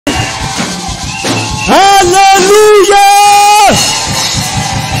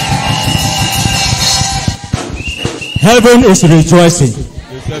Heaven is rejoicing.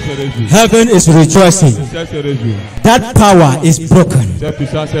 Heaven is rejoicing. That power is broken.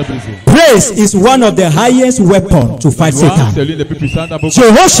 Praise is one of the highest weapons to fight Satan.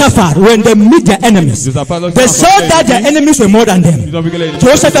 Jehoshaphat, when they meet their enemies, they saw that their enemies were more than them.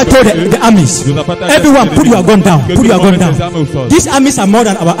 Jehoshaphat told the armies, everyone put your gun down, put your gun down. These armies are more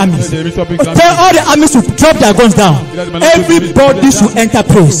than our armies. Tell all the armies to drop their guns down. Everybody should enter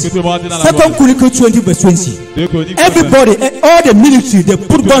praise. 2 Chronicles 20 verse 20. Everybody, all the military, they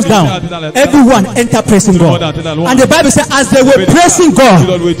put guns down. Everyone enter praising God. And the Bible says as they were praising God,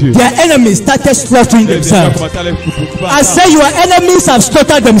 their enemies started slaughtering themselves. I say your enemies have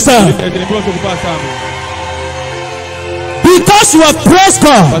slaughtered themselves. Because you have praised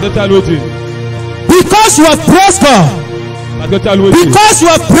God. Because you have praised God. Because you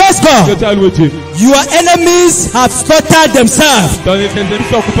have praised God, your enemies have slaughtered themselves.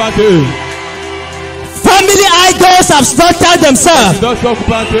 Family idols have slaughtered themselves.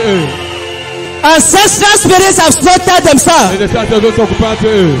 Ancestral spirits have slaughtered themselves.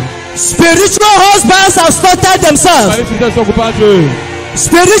 Spiritual husbands have slaughtered themselves.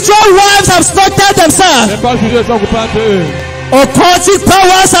 Spiritual wives have slaughtered themselves. Occultic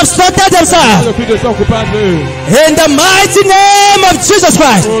powers have slaughtered themselves. In the mighty name of Jesus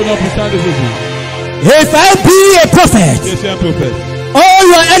Christ. If I be a prophet, all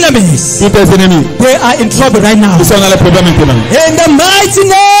your enemies, they are in trouble right now. In the mighty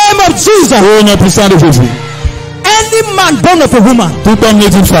name of Jesus. Any man born of a woman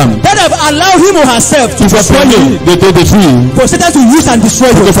that have allowed him or herself to destroy you, for Satan to use and destroy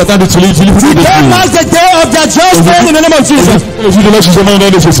you, today marks the day of their judgment in the name of Jesus.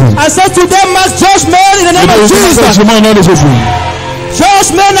 I said today marks judgment in the name of Jesus.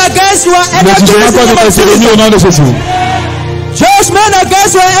 Judgment against your enemies in the name of Jesus. Judgment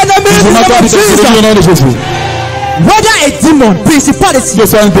against your enemies in the name of Jesus. Whether a demon, principality,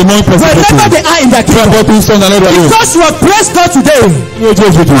 wherever they are in their kingdom, because you have praised God today,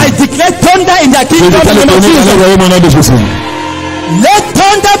 I declare thunder in their kingdom in the name of Jesus. Let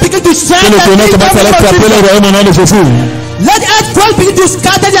thunder begin to strike their kingdom in the name of Jesus. Let earthquake begin to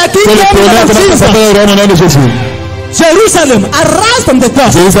scatter their kingdom in the name of Jesus. Jerusalem, arise from the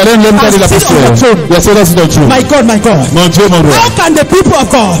dust. My God, my God. How can the people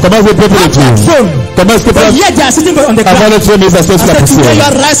of God have that throne, but yet they are sitting on the ground? Today you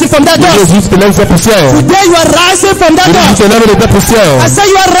are rising from that dust. Today you are rising from that dust. I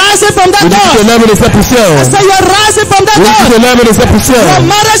say you are rising from that dust. I say you are rising from that dust. Your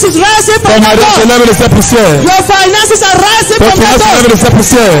marriage is rising from that dust. Your finances are rising from that dust.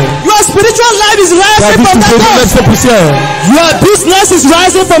 Your spiritual life is rising from that dust. Your business is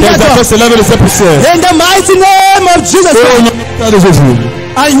rising from that dust. In the mighty name of Jesus.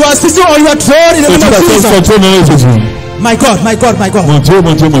 And you are sitting on your throne in the name of Jesus. My God, my God, my God. Who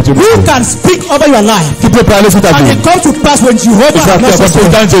can speak over your life? And it comes to pass when Jehovah has not spoken.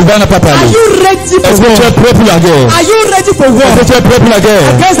 Are you ready for war? Are you ready for war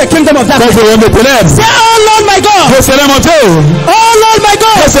against the kingdom of darkness? Say, oh Lord my God. Oh Lord my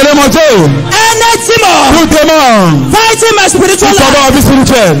God. Any demon fighting my spiritual life,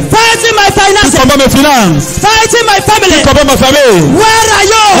 fighting my finances, fighting my family. Where are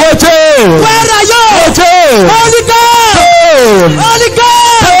you? Where are you? Holy God. Holy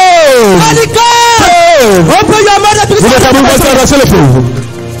God! Holy God! Open your mouth and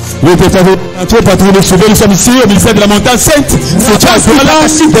Oui, nous sommes ici au ministère de la montagne sainte. C'est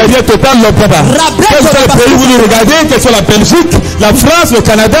derrière Total le papa. Quels sont les pays où vous nous regardez? Quels sont la Belgique, la France, le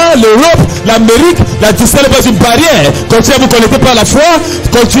Canada, l'Europe, l'Amérique? La distance n'est pas une barrière. Continuez à vous connecter par la foi.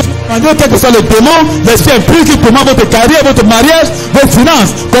 Continuez à demander quel que soit le démon, l'esprit impur qui commande votre carrière, votre mariage, vos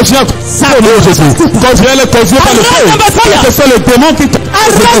finances. Continuez à Jésus. Continuez à le conduire par le feu. Quel que soit le démon qui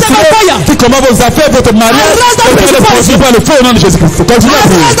commande vos affaires, votre mariage, continuez à le conduire par le feu au nom de Jésus-Christ. Continuez à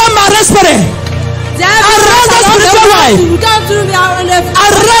prier. Arrest the spiritual wife.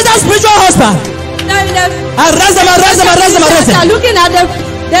 Arrest the spiritual husband. Arrest them. Looking at the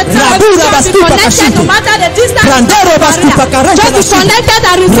connected no matter the distance. Just be connected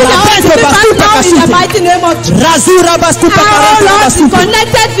and receive the Holy Spirit now in the mighty name of Jesus. Oh Lord, be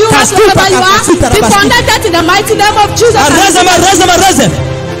connected you wherever you are. Be connected in the mighty name of Jesus. Arrest them.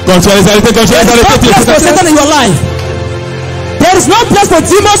 There is no place for Satan in your life. There is no place for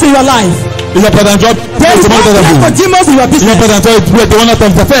demons in your life. Il n'y a pas d'endroit There is no place for demons in your Il n'y a pas business. d'endroit où tu demandes à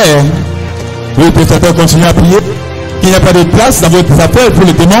ton affaire. Oui, peut-être continuer à prier. Il n'y a pas de place dans votre affaire pour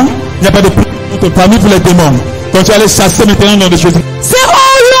les démons. Il n'y a pas de place dans votre famille pour les démons. Quand tu allais chasser maintenant dans les choses. Say, oh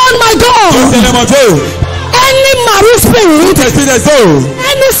Lord my God. Seigneur mon Dieu. Any marine spirit, Tout esprit des eaux.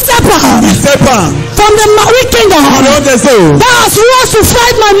 any serpent, from the Marie kingdom that wants to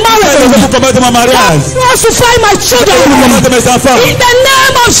fight my marriage, that wants to fight my children. In the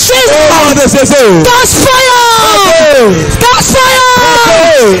name of Jesus, God's fire! God's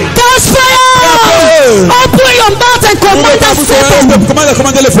fire! God's fire! Open your mouth and command that serpent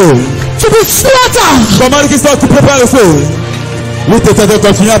to be slaughtered. Commande qu'il soit coupé par le feu. Oui,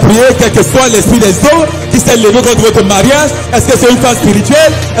 continuez à prier, quel que soit l'esprit des eaux qui s'est levé contre votre mariage. Est-ce que c'est une femme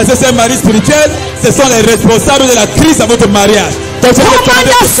spirituelle? Est-ce que c'est un mari spirituel? Ce sont les responsables de la crise à votre mariage.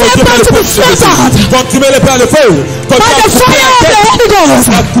 Continuez le par le feu.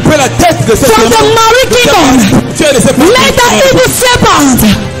 Couper la tête de cette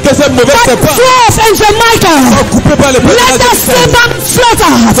que cette mauvaise serpent coupé par le feu.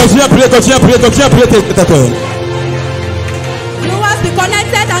 Continue à prier, téléspectateurs. Be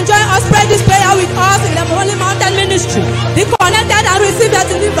connected and join us. Pray this prayer with us in the Holy Mountain Ministry. Be connected and receive your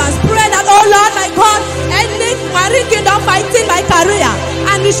deliverance. Pray that, oh Lord, my God, any marine kingdom fighting my career,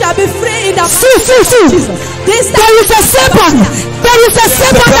 and we shall be free in the name of Jesus. There is a serpent. There is a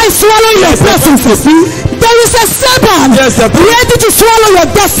serpent that is swallowing your blessings. There is a serpent ready to swallow your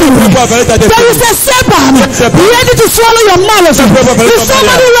destiny. There is a serpent ready to swallow your marriage. Is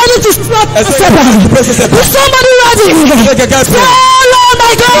somebody ready to swallow the serpent? Is somebody ready? Swallow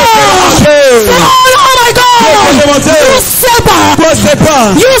my God! Swallow my God! You serpent!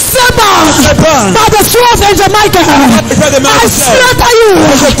 You serpent! By the sword of Angel Michael, I slaughter you!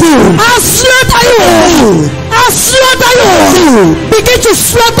 I slaughter you! I slaughter you! Begin to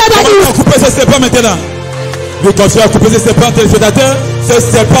slaughter that you! Vous continuez à couper ce serpent téléspectateur, ce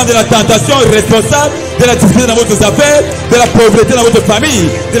serpent de la tentation responsable de la difficulté dans votre affaire, de la pauvreté dans votre famille,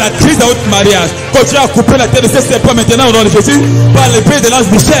 de la crise dans votre mariage. Continuez à couper la tête de ce serpent maintenant au nom de Jésus par l'épée de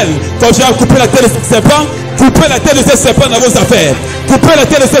l'ange Michel. Continuez à couper la tête de ce serpent. Coupez la tête de ce serpent dans vos affaires. Coupez la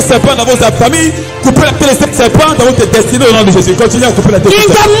tête de ce serpent dans votre famille. Coupez la tête de ce serpent dans votre destinée au nom de Jésus. Continuez à couper la tête de ce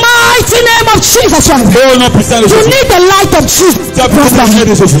serpent. In the mighty name of Jesus Christ. Oh non, puissant de Jésus. You need the light of Jesus. Tu as besoin de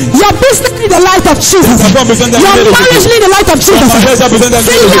de Jésus. Your business need the light of Jesus. Your marriage need the light of Jesus. Say let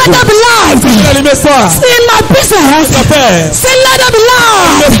there be light. In my business. Say let there be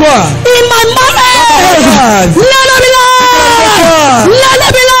light. In my marriage. Let there be light. Let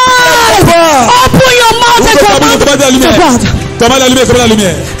there be light. Open your mouth and command la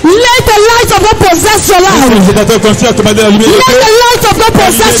lumière. Let the light of God possess your life. Let the light of God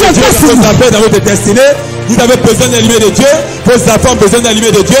possess your destiny. Vous avez besoin de la lumière de Dieu. Vos enfants ont besoin de la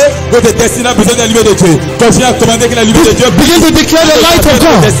lumière de Dieu. Votre destinée a besoin de la lumière de Dieu. Continuez à commander que la lumière de Dieu. Begin to declare the light of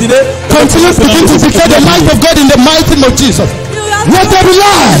God. Continue to begin to declare the light of God in the mighty name of Jesus. Let there be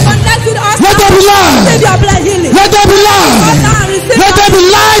light. Let there be light. Let there be light. Let there be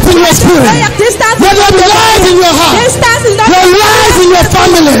light in your spirit. Let there be light in your heart. Your light in your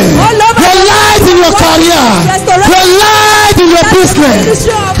family. Your light in your career. Your light in your business.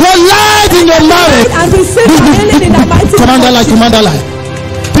 Your light in your marriage. Command that light. Command that light.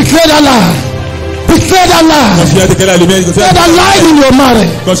 Declare that light. Declare that light. Declare that light in your marriage.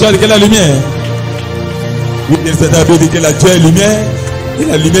 Continue à déclarer la lumière. Oui, c'est à dire que la Dieu est lumière. Et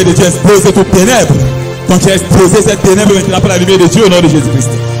la lumière de Dieu expose toute ténèbres. Quand tu as exposé cette ténèbre maintenant par la lumière de Dieu au nom de Jésus-Christ.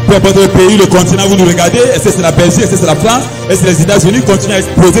 Peu importe le pays, le continent, vous nous regardez. Est-ce que c'est la Belgique, est-ce que c'est la France, est-ce que c'est les États-Unis? Continuez à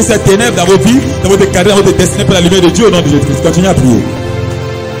exposer cette ténèbre dans vos vies, dans votre carrière, dans votre destinée par la lumière de Dieu au nom de Jésus-Christ. Continuez à prier.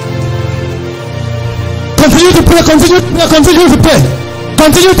 Continue to pray, continue to pray, continue to pray.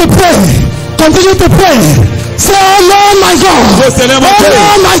 Continue to pray. Continue to pray. Say, oh Lord my God. Oh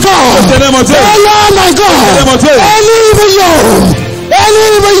Lord my God. Oh Lord my God. Any evil yoke. Any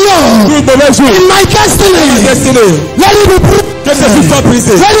evil yoke in my destiny. Let it be broken. Let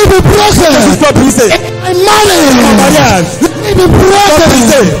it be broken. In my money. Let it be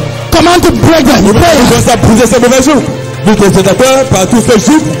broken. Command to break them. Vous téléspectateurs, par tous ces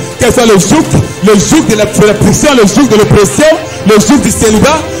jours, quel soit le joug de la pression, le joug de l'oppression, le joug du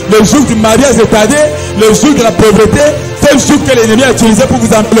célibat, le joug du mariage retardé, le joug de la pauvreté, c'est le joug que l'ennemi a utilisé pour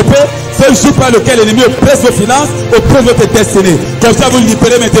vous envelopper, c'est le joug par lequel l'ennemi oppresse vos finances, oppresse votre destinée. Comme ça, vous le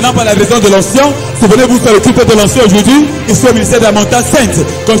libérez maintenant par la raison de l'onction. Si vous voulez vous faire le culte de l'onction aujourd'hui, ici au ministère de la montagne sainte.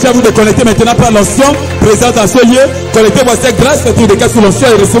 Comme ça, vous déconnectez maintenant par l'onction, présente dans ce lieu, connectez-vous à cette grâce, faites des cas sous l'onction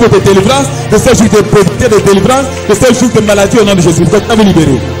et recevez votre délivrance, de ce joug de pauvreté, de délivrance, de ce joug de maladie au nom de Jésus. Comme ça, vous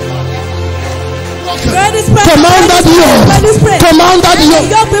libérez. Command that yoke. Command that yoke.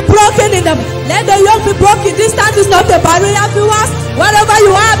 Let the yoke be broken. Distance is not a barrier to us. Wherever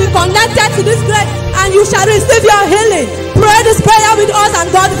you are, be connected to this grace and you shall receive your healing. Pray this prayer with us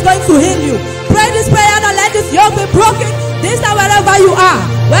and God is going to heal you. Pray this prayer and let this yoke be broken. Distance wherever you are.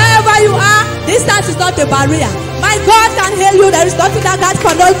 Wherever you are, distance is not a barrier. My God can heal you. There is nothing that God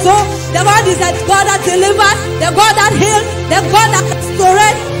cannot do. The God is a God that delivers, the God that heals, the God that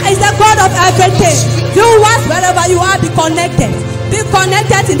restores. Is the God of everything. Do what wherever you are, be connected. Be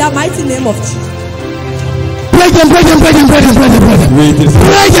connected in the mighty name of Jesus. Break them. Break them by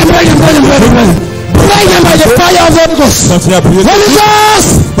the fire of the Holy Ghost. Holy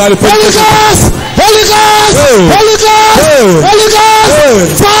Ghost!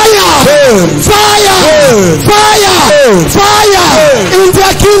 Fire! In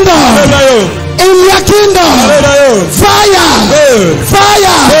their kingdom! In your kingdom, fire.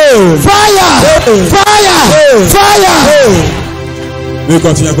 Mais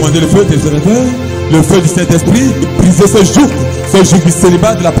continue à commander le feu, le feu du Saint-Esprit, briser ce joug du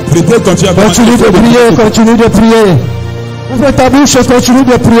célibat, de la propriété. Continue de prier. Ouvre ta bouche et continue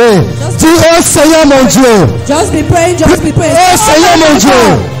de prier. Dis, oh Seigneur mon Dieu. Just be praying. Oh Seigneur mon Dieu.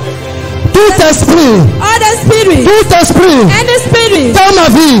 Tout esprit, any spirit dans ma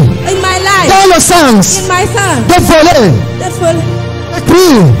vie, in my life, dans le sens de voler,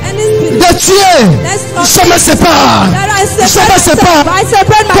 de tuer, je me sépare.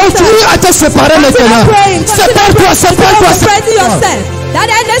 Continue à te séparer maintenant. Sépare-toi. That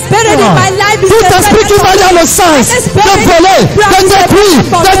any spirit in my life is tout esprit qui va dans le sens de voler, de détruire,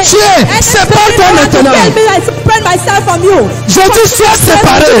 de tuer, sépare-toi maintenant. Je dis sois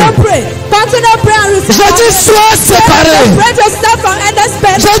séparé. Je dis sois séparé.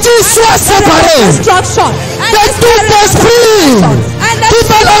 Je dis sois séparé de tout esprit qui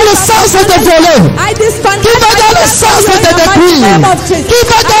va dans le sens de voler, qui va dans le sens de détruire, qui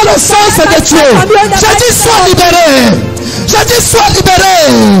va dans le sens de tuer. Je dis sois libéré. Je dis sois libéré.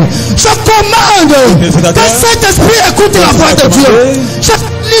 Je commande que cet esprit écoute la voix de Dieu. Je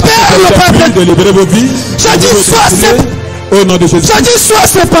libère le peuple. Je dis sois séparé. Au nom de Jésus. Je dis sois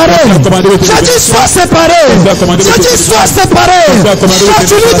séparé. Je dis sois séparé. Je dis sois séparé.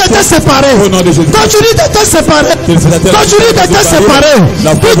 Continue de te séparer. Continue de te séparer. Continue de te séparer.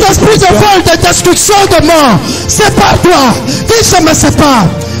 Tout esprit de vol, de destruction, de mort, sépare-toi. Dis je me sépare.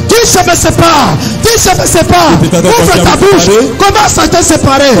 Dis je me sépare. Dis je me sépare. Ouvre ta bouche. Commence à te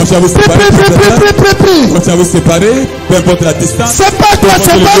séparer. Prie. Continuez à vous séparer. Peu importe la distance. Sépare-toi.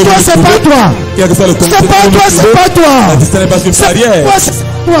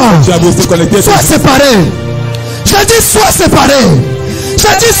 Sois séparé. Je dis sois séparé.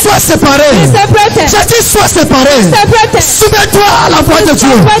 Je dis sois séparé. Je dis sois séparé. Soumets-toi à la voix de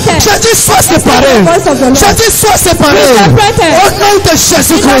Dieu. Je dis sois séparé. Je dis sois séparé. Au nom de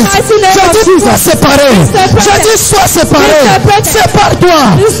Jésus-Christ. Je dis sois séparé. Je dis sois séparé. Sépare-toi.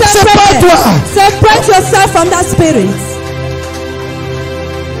 Separate yourself from that spirit.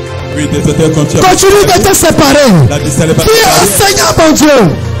 Continue de te séparer. Dis au Seigneur mon Dieu.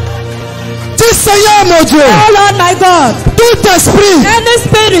 Dis Seigneur mon Dieu. Oh Lord my God. Tout esprit. Any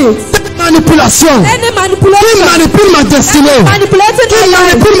spirit. Manipulation. Qui manipule ma destinée. Qui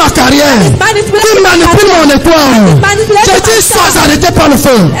manipule ma carrière. Qui manipule mon étoile. Je dis sois arrêté par le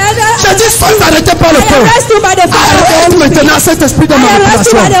feu. Je dis sois arrêté par le feu. Arrête maintenant cet esprit de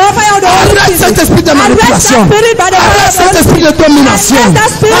manipulation. Arrête cet esprit de manipulation. Arrête cet esprit de domination.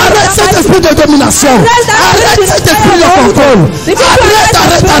 Arrête cet esprit de domination. Arrête cet esprit de contrôle.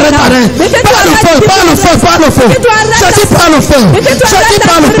 Arrête. Pas le feu. Je dis pas le feu.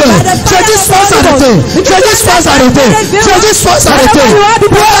 Je dis sois arrêté.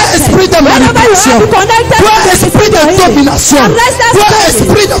 Toi esprit de manipulation. Toi esprit de domination. Toi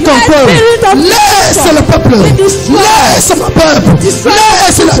esprit de contrôle. Laisse le peuple. Laisse le peuple.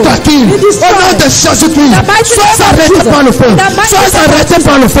 Laisse le tranquille. Au nom de Jésus-Christ. Sois arrêté par le feu.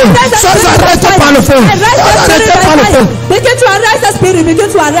 Begin to arrest the spirit. Begin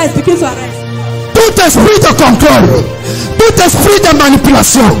to arrest. Tout esprit de contrôle, tout esprit de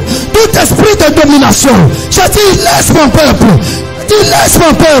manipulation, tout esprit de domination, je dis laisse mon peuple,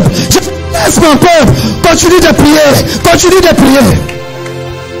 continue de prier.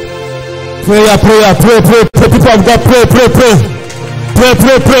 Pray, people of God, pray.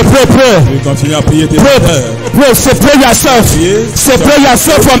 Continue à prier. Separate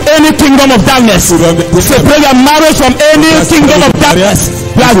yourself from any kingdom of darkness. Separate your marriage from any kingdom of darkness.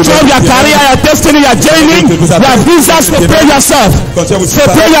 Your job, your career, your destiny, your journey, your visas. Separate yourself.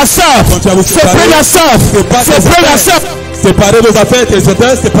 Séparez vos affaires,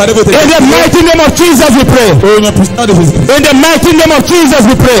 séparez vos In the mighty name of Jesus we pray. Au nom puissant de Jésus. In the mighty name of Jesus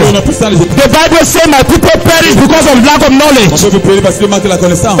we pray. Au nom puissant de Jésus. The Bible says my people perish because of lack of knowledge. On peut périr parce qu'il manque la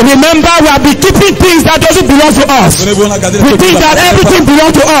connaissance. Remember, we have been keeping things that doesn't belong to us. We think that everything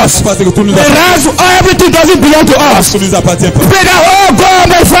belongs to us. Whereas everything doesn't belong to us. Tout nous appartient pas. Pray that, oh God,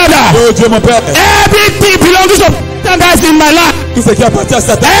 my Father, Oh Dieu mon Père. Everything belongs to that's in my life. Tout ce qui appartient à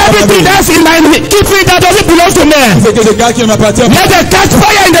Satan. Everything that's in my keeping that doesn't belong to me. Tout ce que je garde qui ne m'appartient pas. Let it catch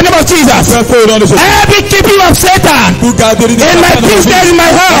fire in the name of Jesus. Every keeping of Satan in my business, in my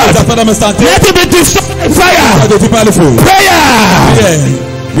heart, let it be destroyed by fire. Prayer.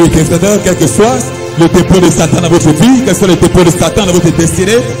 Oui, quel que soit le dépôt de Satan dans votre vie, quel que soit le dépôt de Satan dans votre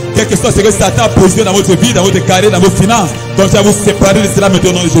destinée, quel que soit ce que Satan a posé dans votre vie, dans votre carrière, dans vos finances, donc je vais vous séparer de cela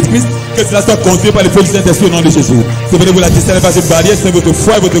maintenant au nom de Jésus-Christ, que cela soit conduit par le feu du Saint-Esprit au nom de Jésus. Souvenez-vous, la distance n'est pas une barrière, c'est votre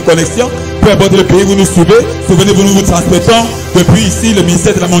foi et votre connexion. Peu importe le pays où vous nous suivez, souvenez-vous, nous vous transmettons depuis ici le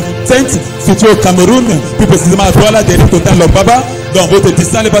ministère de la Montagne Sainte, situé au Cameroun, plus précisément à Douala, derrière Total Lobaba. Donc votre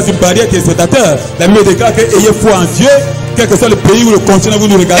distance n'est pas une barrière qui est spectateur. La Bible déclare que ayez foi en Dieu, quel que soit le pays ou le continent où vous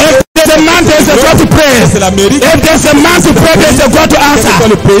nous regardez. If there's a man, there's a God to pray. If there's a man to pray, there's a God to answer.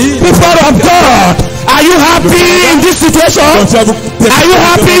 People of God, are you happy in this situation? Are you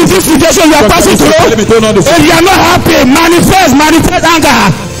happy in this situation you are passing through? If you are not happy, manifest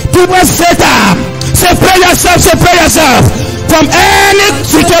anger towards Satan. Say pray yourself from any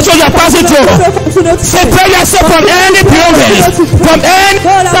situation you are passing through. Separate yourself from any building, from any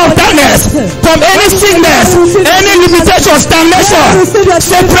darkness, from any sickness, any limitation, stagnation.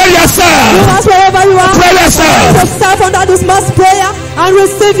 Separate yourself. Pray yourself. Yourself under this mass prayer and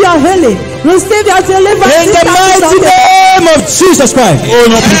receive your healing. Receive your deliverance. In the mighty name of Jesus Christ. Oh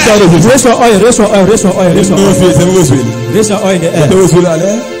non, raise your oil, raise your oil, raise your oil, raise your oil. Raise your oil in the air.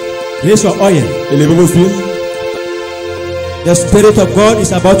 Raise your oil. The Spirit of God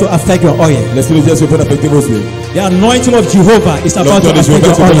is about to affect your oil. The anointing of Jehovah is about to affect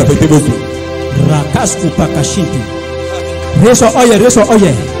your oil. Raise your oil, raise your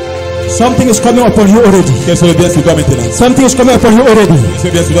oil. Something is coming upon you already. Something is coming upon you already.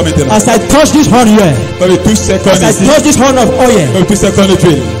 As I touch this horn here, as I touch this horn of oil,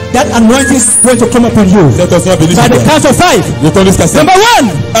 that anointing is going to come upon you. By the count of 5. Number 1,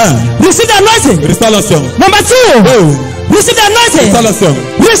 receive the anointing. Number 2, receive the anointing.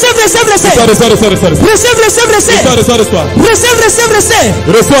 Receive. Receive.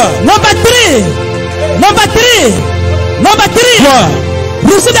 Number 3.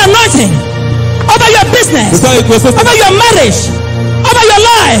 Receive the anointing over your business, over your marriage, over your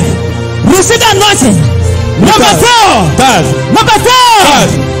life. Receive the anointing. Number 4.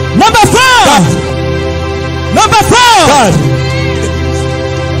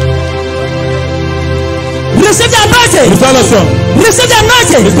 Receive the anointing. Receive the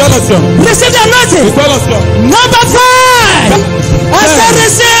anointing. Receive the anointing. Number 5. I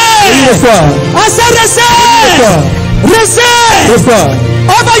said receive.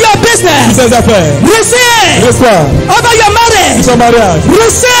 Over your business. Receive. Over your marriage.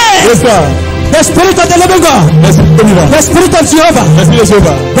 Receive. The Spirit of the living God. The Spirit of Jehovah.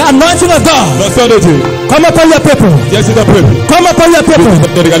 The anointing of God. Come upon your people. Come upon your people. Come upon your people.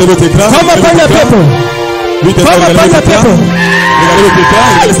 Come upon your people. Come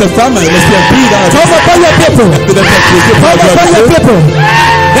upon your people. Come upon your people.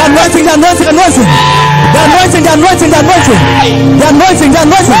 The anointing. The anointing. The anointing. The anointing. The anointing. The anointing. The anointing. The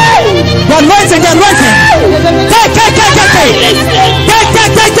anointing. The anointing. The anointing. Take. Take the anointing. Take the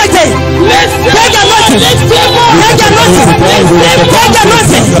anointing. Take the anointing. Take the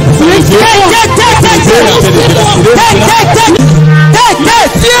anointing.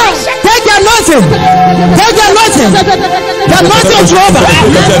 Take the anointing. Take the anointing. The anointing of Jehovah.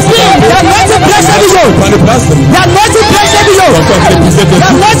 The anointing bless every yoke. The anointing bless every yoke.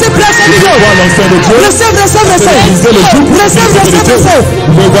 The anointing bless every yoke. Receive. Receive the anointing.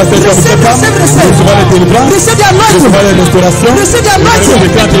 Receive the anointing. Receive the anointing. Receive the anointing.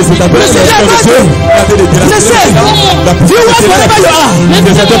 Receive the anointing. Receive. Do you want wherever you are?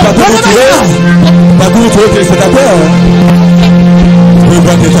 Wherever you are.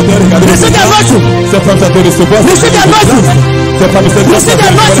 Receive the anointing. Receive the anointing. Receive the anointing. Receive the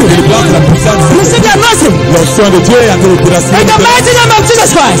anointing. In the mighty name of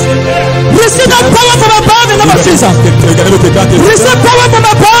Jesus Christ. Receive the power from above in the name of Jesus. Receive power from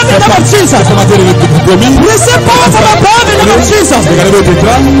above in the name of Jesus. Receive power from above in the name of Jesus.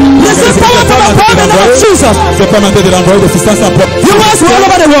 Receive power from above in the name of Jesus. You must all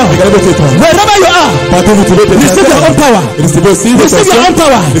over the world. Wherever you are. Receive your own power. Receive your own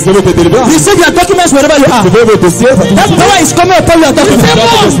power. Receive your document. documents wherever you are. That power is coming upon your documents.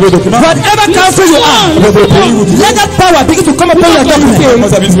 Whatever country you are, let that power begin to come upon your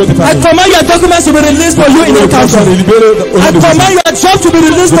documents. I command your documents to be released for you in your country. I command your job to be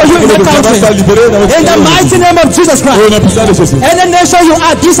released for you in your country. In the mighty name of Jesus Christ. Any nation you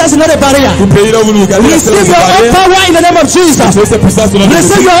are, distance is not a barrier. Receive your own power in the name of Jesus. Receive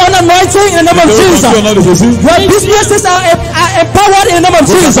your own anointing in the name of Jesus. Your businesses are empowered in the name of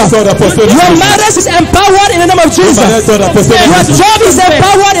Jesus. Your marriage is empowered in the name of Jesus. Your job is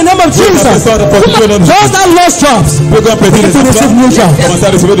empowered in the name of Jesus. Those that lost jobs, begin to receive new jobs.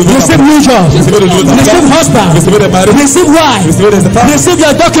 Receive new jobs. Receive husband. Receive wife. Receive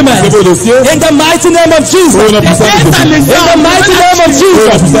your documents. In the mighty name of Jesus. In the mighty name of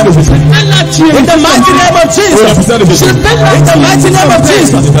Jesus. In the mighty name of Jesus. In the mighty name of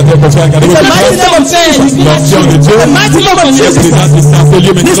Jesus. In the mighty name of Jesus. In the mighty name of Jesus.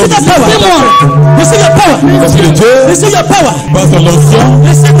 Receive the power. Receive your power. Receive your power.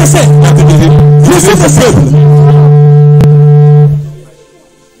 Receive the same. Receive the same.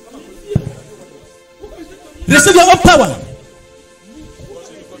 Receive your own power.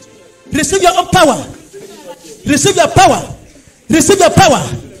 Receive your own power. Receive your power. Receive your power.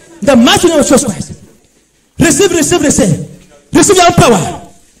 The mighty name of Jesus Christ. Receive. Receive your own power.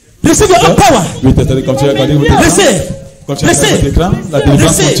 Receive your own power. Receive.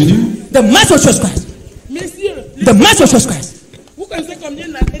 The mighty of Jesus Christ. The mighty of Jesus Christ.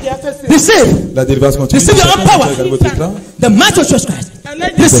 Receive. Receive your own power. The mighty of Jesus Christ.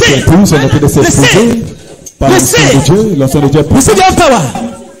 Receive your own power.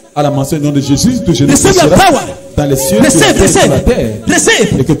 À la mention du nom de Jésus, tout genou receive your power. Dans les cieux, sur la terre,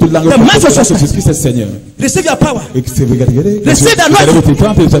 et que toute langue confesse que Jésus-Christ est Seigneur. Receive your power. Receive that anointing.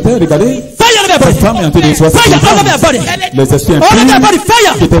 Fire all over your body. Les esprits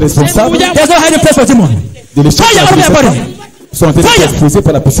impurs qui étaient responsables. There's no hiding place for demons. Fire all over your body. Sont en train d'être exposés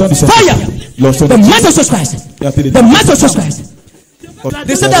par la puissance du Seigneur. The might of Jesus Christ. The might of Jesus Christ.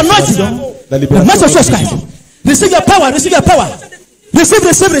 Receive the anointing. The might of Jesus Christ. Receive your power. Receive your power. Receive.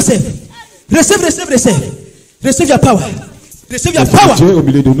 Receive your power. Receive your power.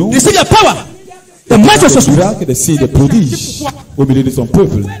 Receive your power. The might of Jesus Christ. Des signes, des prodiges au milieu de son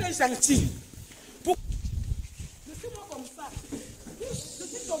peuple.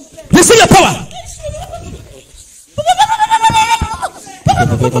 Receive your power.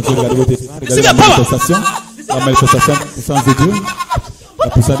 Receive your power. La manifestation de la puissance de Dieu. La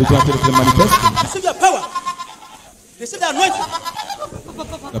puissance de Dieu se manifeste. Receive your power. Receive the anointing.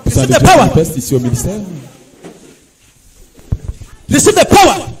 La puissance de Dieu se manifeste ici au ministère. Receive the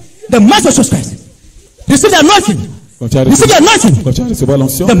power. The might of Jesus Christ. Receive the anointing. Receive the anointing. Quand tu recevoir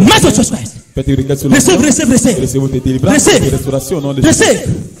l'onction, the might of Jesus Christ. Receive. Receive tes délivrances, tes restaurations au nom de Jésus.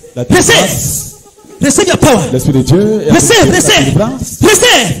 Receive your power. L'esprit de Dieu. Receive.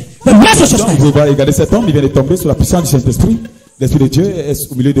 The might of Jesus Christ. Vous voyez, regardez cet homme, il vient de tomber sur la puissance du Saint-Esprit. L'esprit de Dieu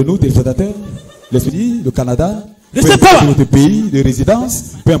est au milieu de nous, téléspectateurs. L'esprit, le Canada. Peu importe notre pays de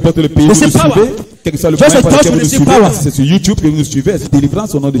résidence, peu importe le pays où vous nous suivez, quel que soit le point par lequel vous nous suivez, c'est sur YouTube que vous nous suivez, c'est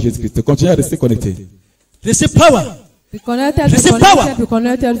délivrance au nom de Jésus-Christ. Continuez à rester connectés. Receive power. Be connected,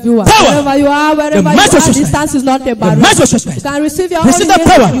 viewer. Wherever you are, distance is not a barrier. You can receive your own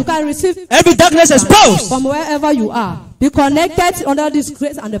power. You can receive every darkness exposed from wherever you are. Be connected under this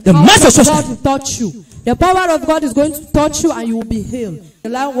grace, and the power of God will touch you. The power of God is going to touch you, and you will be healed.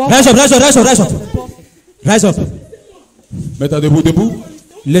 Rise up. Rise up. Mets-toi debout.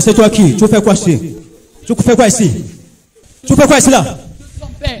 Laissez-toi qui? Tu fais quoi ici? Tu fais quoi ici? Tu fais quoi ici là?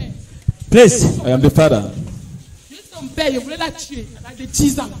 Please. I am the father. Son père, il voulait la tuer. Elle a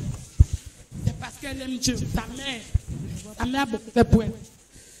 10 ans. C'est parce qu'elle aime Dieu. Sa mère a beaucoup fait pour elle.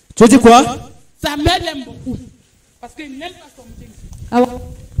 Tu dis quoi? Sa mère l'aime beaucoup. Parce qu'il n'aime pas son Dieu. I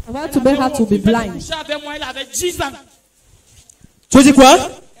want to make her to be blind. Elle avec moi, elle avait 10 ans. Tu dis quoi?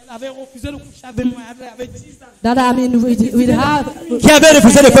 Elle avait refusé de coucher avec moi, elle avait 10 ans. That I mean with her. Qui avait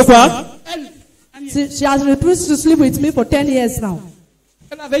refusé de faire quoi? She has refused to sleep with me for 10 years now.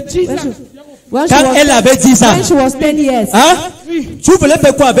 Elle avait 10 ans. Quand elle avait 10 ans. When she was 10 years. Hein? Tu voulais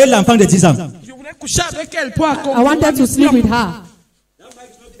faire quoi avec l'enfant de 10 ans? Je voulais coucher avec elle pour accomplir. I wanted to sleep with her.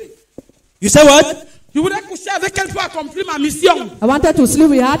 You say what? Je voulais coucher avec elle pour accomplir ma mission. I wanted to sleep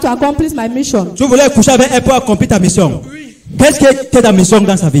with her to accomplish my mission. Tu voulais coucher avec elle pour accomplir ta mission? Oui. Qu'est-ce que était ta mission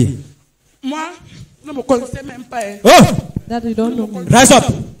dans sa vie? Moi, je ne me connaissais même pas. Oh! That you don't know me. Rise up.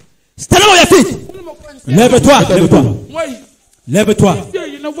 Stand up, your feet. Lève-toi. Oui. Lève-toi.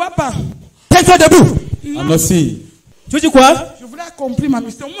 Je ne vois pas. Tiens-toi debout. Merci. Tu dis quoi? Je voulais accomplir ma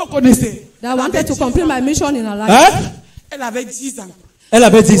mission. Vous me connaissez. I wanted to complete my mission in her life. Hein? Elle avait 10 ans. Elle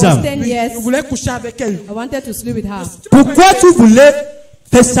avait 10 ans. Je voulais coucher avec elle. I wanted to sleep with her. Pourquoi tu voulais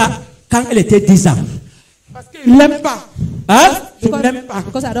faire ça quand elle était 10 ans? Parce que je ne l'aime pas. Hein? Je ne l'aime pas.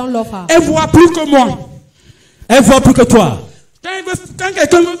 Because I don't love her. Elle voit plus que moi. Elle voit plus que toi. Quand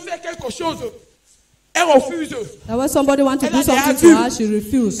quelqu'un veut faire quelque chose, elle refuse. And when somebody wants to do something to her, she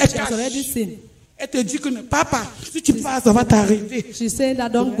refuses. She has already seen. Elle te dit que papa, si tu passes, ça va t'arriver. She's saying that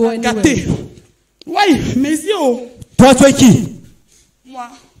don't go anywhere. Oui, mes yeux. Toi, tu es qui? Moi.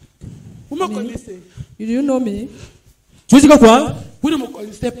 Vous me connaissez? Do you know me? Tu dis que quoi? Vous ne me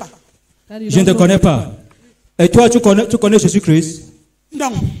connaissez pas. Je ne te connais pas. Et toi, tu connais Jésus-Christ?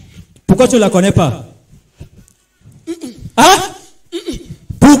 Non. Pourquoi tu ne la connais pas? Hein?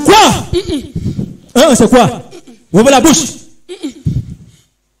 Pourquoi? C'est quoi? Ouvre la bouche.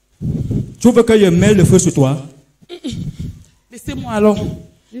 Tu veux que je mette le feu sur toi? Laissez-moi alors.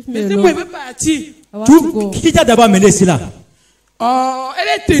 Laissez-moi, je veux partir. Qui t'a d'abord amené ici là? Oh,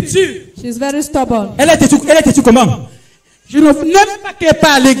 elle est têtue. She's very stubborn. Elle est têtue comment? Je n'aime pas qu'elle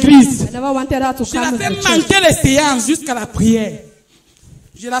parte à l'église. I never wanted her to Je come la to fais the manquer church. les séances jusqu'à la prière.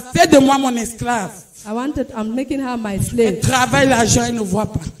 Je la fais de moi mon esclave. I'm making her my Elle slave. travaille l'argent, elle ne voit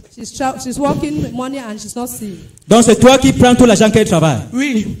pas. She's working money and she's not seeing. Donc c'est toi qui prends tout l'argent qu'elle travaille?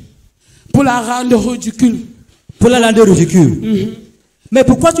 Oui. Pour la rendre ridicule. Pour la rendre ridicule. Mais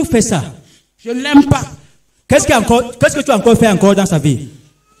pourquoi tu fais ça? Je ne l'aime pas. Qu'est-ce que tu as encore fait encore dans sa vie?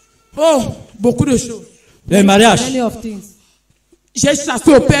 Oh, beaucoup de choses. Le mariage. Many of things. J'ai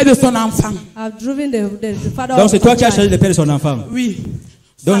chassé au père de son enfant. I've driven the father. Donc c'est toi qui as chassé le père de son enfant. Oui.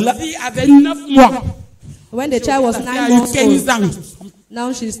 Donc sa fille avait 9 mois. When the child was 9 months old.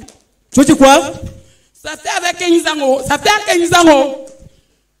 Now she's. Tu dis quoi? Ça fait avec 15 ans. Ça fait 15 ans.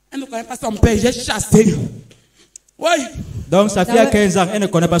 Elle ne connaît pas son père. J'ai chassé. Oui. Donc sa fille a 15 ans. Elle ne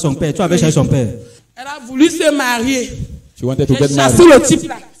connaît pas son père. Tu avais chassé son père. Elle a voulu se marier. She wanted to J'ai get chassé married. le type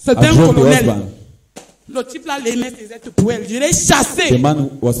là. C'est un colonel. Le type là l'aimait, faisait tout pour elle. Je l'ai chassé. The man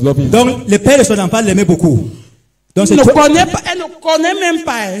was loving. Donc le père de son enfant l'aimait beaucoup. Donc elle ne connaît pas, elle ne connaît même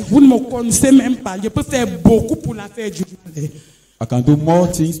pas. Vous ne me connaissez même pas. Je peux faire beaucoup pour la faire du mal. I can do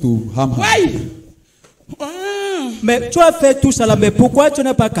more things to harm her. Oui. Mais tu as fait tout ça là, mais pourquoi tu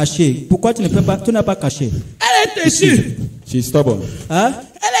n'as pas caché? Pourquoi tu n'as pas caché? Elle est têtue. She's stubborn. Hein?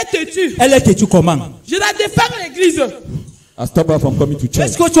 Elle est têtue. Elle est têtue comment? Je la défends à l'église. I stop her from coming to church.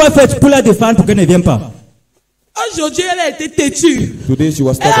 Qu'est-ce que tu as fait pour la défendre pour qu'elle ne vienne pas? Aujourd'hui, elle a été têtue. Today she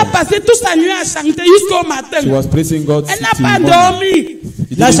was Elle a stubborn. passé toute sa nuit à chanter jusqu'au matin. She was praising God. Elle n'a pas dormi.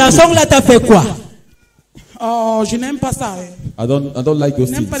 La chanson là t'a fait quoi? Oh, je n'aime pas ça. I don't like those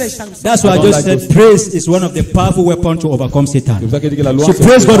Je n'aime things. pas les chansons. That's why I just said praise is one of the powerful weapons to overcome Satan. C'est pour ça qu'elle dit que la loi. She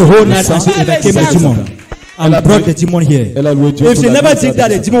praised God the whole night and she overcame the demon and brought the demon here. If she never did that,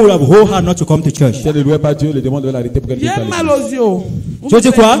 the demon would have hold her not to come to church. Si elle ne louait pas Dieu, le démon devait l'arrêter pour qu'elle J'ai puisse mal aller. aux yeux. Tu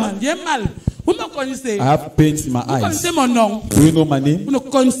dis quoi? J'ai mal. Vous me connaissez. I have pains in my Vous eyes. connaissez mon nom. Do you know my name? Vous ne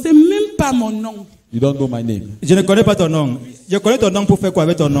connaissez même pas mon nom. You don't know my name. Je ne connais pas ton nom. Je connais ton nom pour faire quoi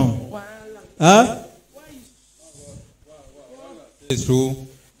avec ton nom? Hein? It's true.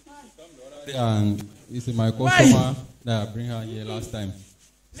 And it's my customer that I bring her here last time.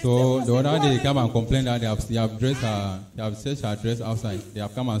 So the other day they come and complain that they have dressed her, they have searched her dress outside. They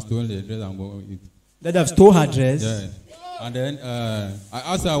have come and stolen the dress and go with it. That have stole her dress? Yeah. And then I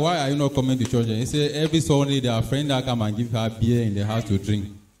asked her, why are you not coming to church? And he said every Sunday there are friends that come and give her beer in the house to drink.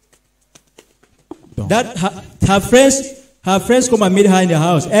 That her friends come and meet her in the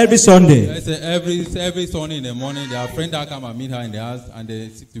house every Sunday. I said every Sunday in the morning there are friends that come and meet her in the house and they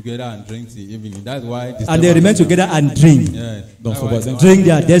sit together and drink till evening. That's why. And they remain together and drink. Yeah. Drink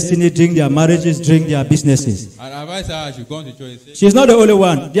their destiny, drink their marriages, drink their businesses. And I advised her she go to church. She's not the only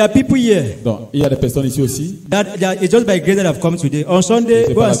one. There are people here. Donc, il y a des personnes ici aussi. It's just by grace that have come today. On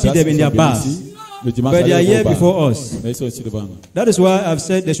Sunday, go and see them in their bars. But they are here before us. That is why I've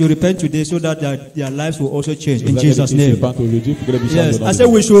said they should repent today so that their lives will also change in Jesus' name. Yes, I said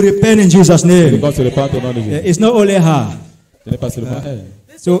we should repent in Jesus' name. It's not only her.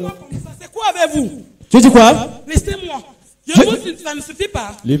 So, c'est quoi avec vous? Tu dis quoi? Laissez-moi. Ça ne suffit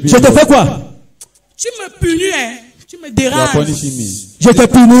pas. Je te fais quoi? Tu me punis, hein? Tu me déranges. Je te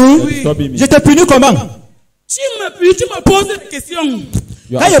punis? Oui. Je te punis comment? Tu me punis, tu me poses des questions.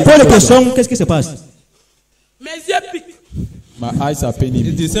 Quand je pose des questions, qu'est-ce qui se passe? Mes yeux piquent. My eyes are paining me.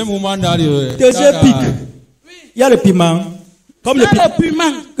 It's the same woman that you. Tes yeux piquent. Il y a le piment. Comme le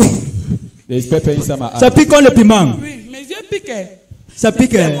piment. There's pepper inside my eyes. Ça pique comme le piment. Oui, mes yeux piquent. Ça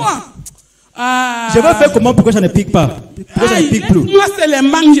pique. C'est moi. Je vais faire comment pour que ça ne pique pas? Pour que ça ne pique plus. Moi, c'est les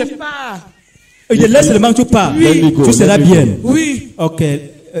mangues, je pars. Je laisse le mangue, tu pars. Oui. Tu seras bien. Oui. Ok.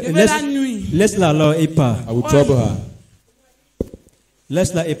 La nuit. Laisse-la alors et part. I will trouble her.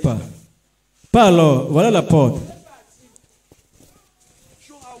 Laisse-la et pas. Pas alors, voilà la porte.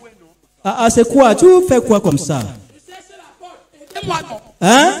 Ah, c'est quoi? Tu fais quoi comme ça?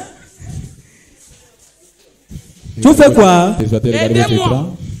 Hein? Tu fais quoi? Je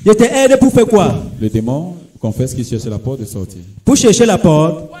t'ai aidé pour faire quoi? Le démon confesse qu'il cherchait la porte de sortie. Pour chercher la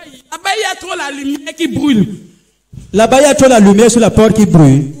porte. Là-bas, il y a trop la lumière qui brûle. Là-bas, il y a trop la lumière sur la porte qui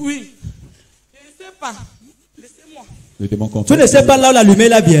brûle. Oui. Je ne sais pas. Laissez-moi. Le démon confesse. Tu ne sais pas là où la lumière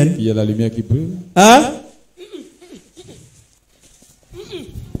là vient. Il y a la lumière qui brûle. Hein?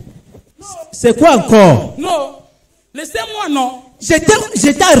 C'est quoi encore? Non. Laissez-moi, non. J'étais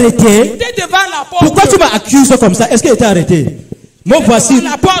arrêté. J'étais devant la porte. Pourquoi tu m'as accusé comme ça? Est-ce que j'étais arrêté? Moi, voici.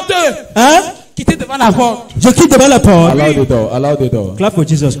 La porte. Hein? Quittez devant la porte. Je quitte devant la porte. Allow the door. Allow the door. Clap for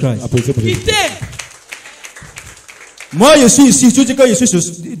Jesus Christ. Quittez. Moi, je suis ici. Tu dis que je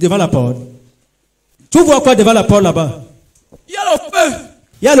suis devant la porte. Tu vois quoi devant la porte là-bas? Il y a le feu.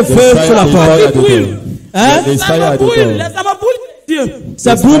 Il y a le feu sur la porte. Hein? Ça me brûle. Ça me brûle les yeux.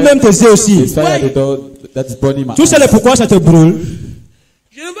 Ça brûle même tes yeux aussi. Tu sais pourquoi ça te brûle?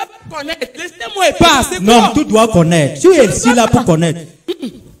 Je ne veux pas connaître. Laissez-moi et pas. Non, tu dois connaître. Tu es ici là pour connaître.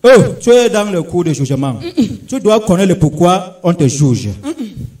 Oh, tu es dans le cours de jugement. Tu dois connaître le pourquoi on te juge.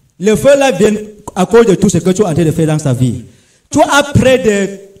 Le feu là vient à cause de tout ce que tu es en train de faire dans sa vie. Tu as prêt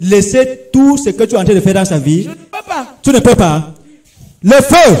de laisser tout ce que tu es en train de faire dans sa vie. Je ne peux pas. Tu ne peux pas. Le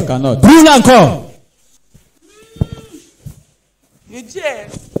feu brûle encore. Je dis,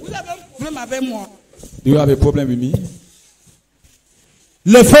 vous avez un problème avec moi. Do you have a problem with me?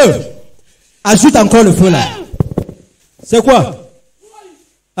 Le feu. Ajoute encore le feu là. C'est quoi?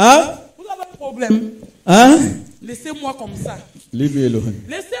 Hein? Vous avez un problème. Hein? Laissez-moi comme ça. Leave me alone.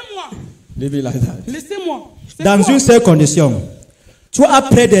 Laissez-moi. Leave me like that. Laissez-moi. Dans une seule condition. Tu as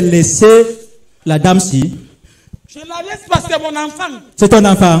prêt de laisser la dame-ci. Je la laisse parce que mon enfant. C'est ton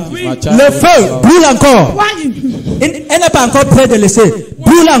enfant. Oui. Le feu brûle encore. Elle n'est pas encore prête de laisser.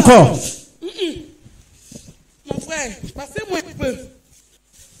 Brûle encore. Mon frère, passez-moi un peu.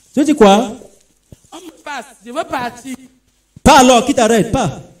 Tu dis quoi? On me passe. Je veux partir. Pas alors, qui t'arrête,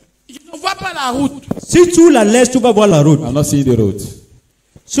 pas. Je ne vois pas la route. Si tu la laisses, tu vas voir la route. I'm not seeing the road.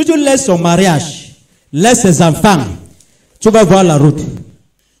 Si tu laisses son mariage, laisse ses enfants, tu vas voir la route.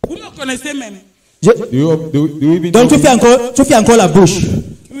 Vous me connaissez même. Donc tu fais encore la bouche.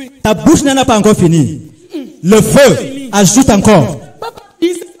 Oui. Ta bouche n'a pas encore fini. Le feu ajoute encore. Papa,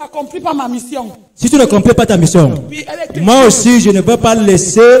 il s'est accompli par ma mission. Si tu ne complètes pas ta mission, moi aussi je ne peux pas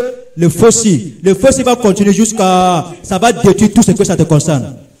laisser le feu-ci. Le feu-ci va continuer jusqu'à... Ça va détruire tout ce que ça te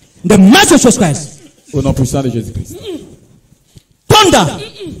concerne. The Master Jesus Christ. Au nom puissant de Jésus-Christ. Thunder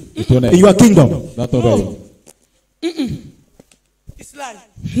in your kingdom. It's lie.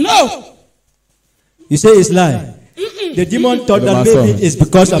 No. You say it's lie. The demon thought that maybe it's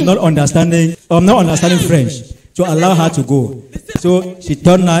because I'm not understanding French. To allow her to go. So she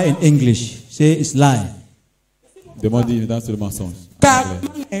turned her in English. Say it's lie. Demande dans le mensonge. Car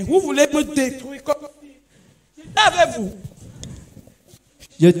vous voulez me détruire comme avec vous.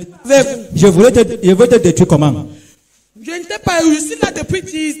 Je veux te détruire comment? Je n'étais pas réussi là depuis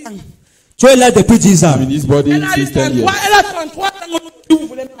 10 ans. Tu es là depuis 10 ans. Elle a 33 ans. Vous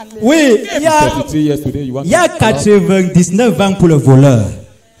voulez m'enlever. Oui, il y a 99 ans pour le voleur.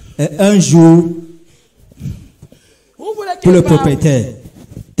 Et un jour pour le propriétaire.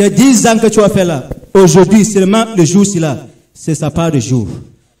 Tes 10 ans que tu as fait là, aujourd'hui, seulement le jour-ci là, c'est sa part de jour.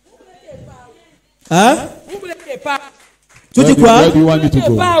 Hein? Vous voulez qu'il parle? Tu dis quoi? Vous voulez qu'il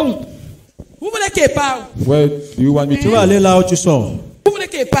parle? Tu vas aller là où tu sors. Vous voulez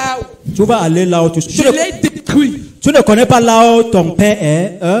qu'il parle? Tu vas aller là où tu sors. Je l'ai détruit. Tu ne connais pas là où ton père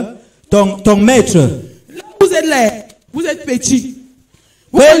est, hein? Ton maître. Là, vous êtes là. Vous êtes petit.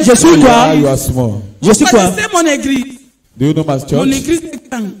 Oui, je suis quoi? Je suis quoi? C'est mon église. Do you know my church? Mon église est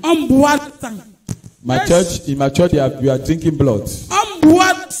sang. On boit le sang. My church, in my church, we are drinking blood. On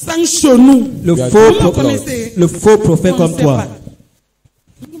boit le sang chez nous. Le faux prophète comme toi.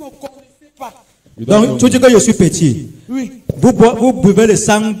 Vous ne me connaissez pas. Donc, tu dis que je suis petit. Oui. Vous buvez le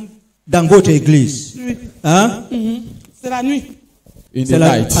sang dans votre église. Oui. Hein? C'est la nuit. C'est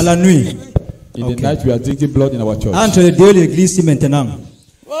à la nuit. In the night, we are drinking blood in our church. Entre les deux, l'église ici maintenant.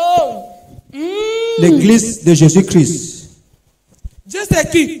 Oh. L'église de Jésus-Christ. Dieu c'est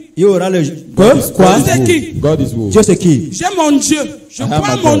qui? Il y aura le... Quoi? Dieu c'est qui? Dieu c'est qui? J'ai mon Dieu. Je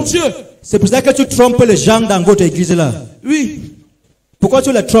crois mon Dieu. C'est pour ça que tu trompes les gens dans votre église là. Oui. Pourquoi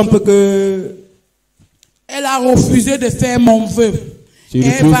tu les trompes que... Elle a refusé de faire mon vœu.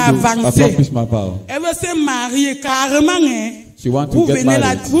 Elle va avancer. Elle veut se marier carrément. Hein? Vous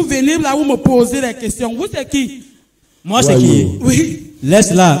venez là, vous me posez la question. Vous c'est qui? Moi c'est qui? Oui.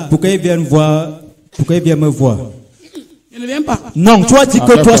 Laisse-la pour qu'il vienne voir, pour qu'il vienne me voir. Il ne vient pas. Non, toi dis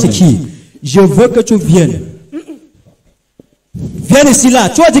que toi c'est qui? Je veux que tu viennes. Viens ici là.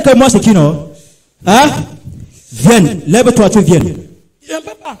 Tu as dit que moi c'est qui, non? Hein? Viens, lève-toi, tu viens. Je ne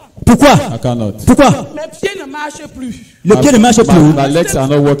peux pas. Pourquoi? Pourquoi? Mes pieds ne marchent plus. Le pied ne marche plus. My legs are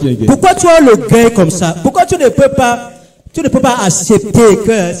not working again. Pourquoi tu as le gain comme ça? Pourquoi tu ne peux pas accepter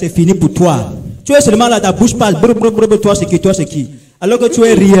que c'est fini pour toi? Tu es seulement là, ta bouche parle, toi c'est qui, toi c'est qui? Alors que tu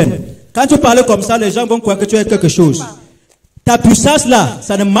es rien. Quand tu parles comme ça, les gens vont croire que tu es quelque chose. Ta puissance là,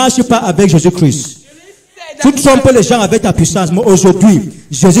 ça ne marche pas avec Jésus-Christ. Tu trompes les gens avec ta puissance, mais aujourd'hui,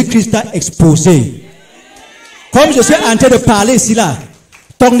 Jésus-Christ t'a exposé. Comme je suis en train de parler ici là,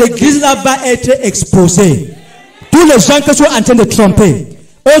 ton église là va être exposée. Tous les gens que tu es en train de tromper,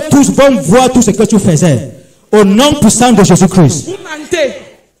 eux tous vont voir tout ce que tu faisais. Au nom puissant de Jésus-Christ. Vous mentez.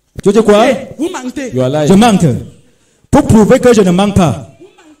 Tu dis quoi? Vous mentez. Je mente. Pour prouver que je ne manque pas.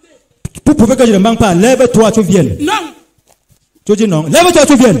 Pour prouver que je ne manque pas, lève-toi, tu viens. Non. Tu dis non. Lève-toi,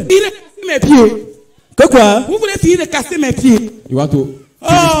 tu viens. Il est cassé mes pieds. Que quoi? Vous voulez finir de casser mes pieds. You want to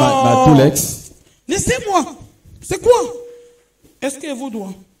finish my 2 legs? Laissez-moi. C'est quoi? Est-ce que vous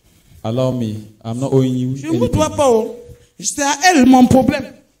doit? Allow me. I'm not owing you. Je ne vous dois pas. C'est à elle mon problème.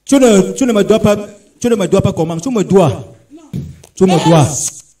 Tu ne me dois pas. Tu ne me dois pas comment? Tu me dois. Tu me dois.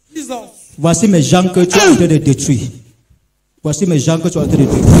 Voici mes gens que tu es en train de détruire. Voici mes gens que tu es en train de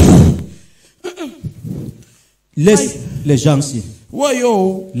détruire. Laisse les gens ici.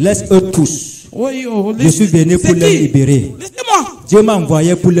 Laisse eux tous. Je suis venu pour les libérer. Dieu m'a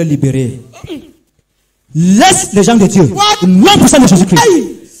envoyé pour les libérer. Laisse les gens de Dieu. Non puissant de Jésus-Christ.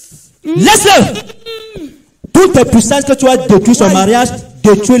 Laisse-le. Toutes les puissances que tu as détruit son mariage,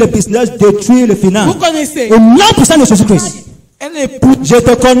 détruire le business, détruire le finance. Vous connaissez. Au nom puissant de Jésus-Christ. Je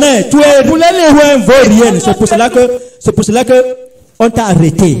te connais. Tu es un vaurien. C'est pour cela que on t'a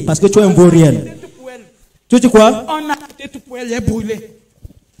arrêté. Parce que tu es un vaurien. Tu dis quoi? On a arrêté tout pour elle, elle est brûlée.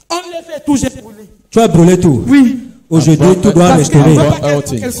 On l'a fait tout, j'ai brûlé. Tu as brûlé tout? Oui. Aujourd'hui, tu dois restaurer.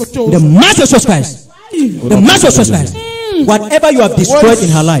 The master of Christ. The master of Christ. Whatever you have destroyed in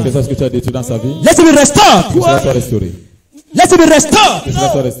her life, let it be restored. Let it be restored.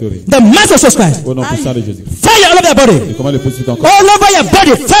 The master of Christ. Fire all over your body. All over your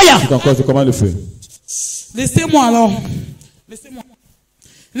body. Fire. Laissez-moi alors. Laissez-moi.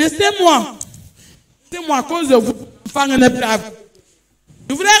 Laissez-moi. Laissez-moi à cause de vous.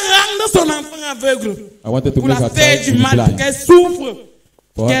 Je voulais rendre son enfant aveugle. Pour la faire du mal, pour qu'elle souffre.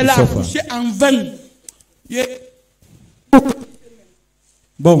 Qu'elle a accouché en vain.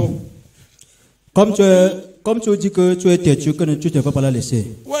 Bon. Comme tu dis que tu es têtu, que tu ne peux pas la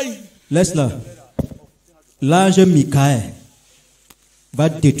laisser. Oui. Laisse-la. L'ange Michael va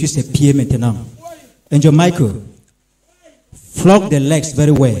détruire ses pieds maintenant. Angel Michael, flog the legs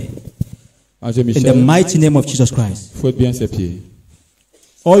very well. Angel Michel, in the mighty name of Jesus Christ. Fouette bien ses pieds.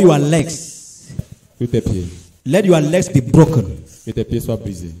 All your legs. Tous tes pieds. Let your legs be broken. Que tes pieds soient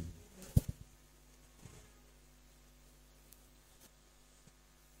brisés.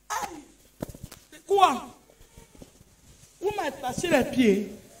 C'est quoi? Vous m'attachez les pieds.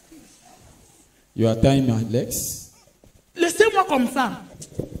 You are tying my legs. Laissez-moi comme ça.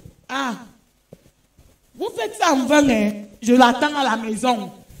 Ah. Vous faites ça en vain, hein? Je l'attends à la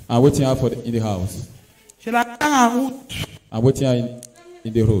maison. I'm waiting out in the house. Je l'attends en route. I'm waiting out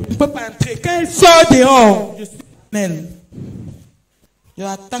in the road. Je ne peux pas entrer. Quand elle sort dehors, je suis elle. Je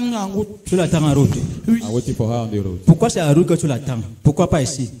l'attends en route. Tu l'attends en route? Oui. I'm waiting for her on the road. Pourquoi c'est en route que tu l'attends? Pourquoi pas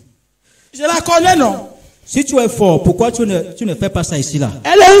ici? Je la connais, non? Si tu es fort, pourquoi tu ne fais pas ça ici là?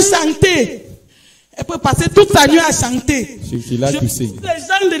 Elle a une santé. Elle peut passer toute sa nuit à chanter. She likes to sing. Les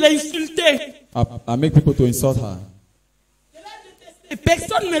gens de l'insulter. I make people to insult her.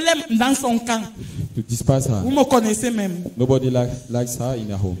 Personne ne l'aime dans son camp. To despise her. Vous me connaissez même. Nobody likes her in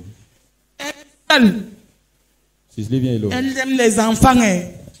her home. Elle, she's living alone. Elle aime les enfants. Hein.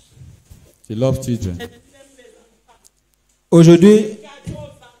 She loves children. Aujourd'hui,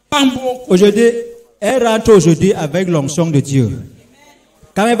 elle rentre aujourd'hui avec l'onction de Dieu.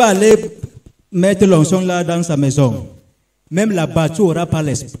 Quand elle va aller mettre l'onction là dans sa maison, même là-bas, tu n'auras pas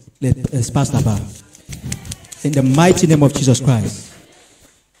l'espace là-bas. In the mighty name of Jesus Christ.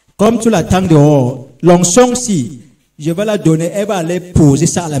 Comme tu l'attends dehors, l'onction si, je vais la donner, elle va aller poser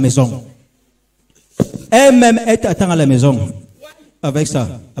ça à la maison. Elle-même, elle t'attend à la maison. Avec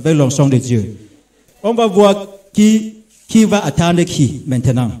ça, avec l'onction de Dieu. On va voir qui va attendre qui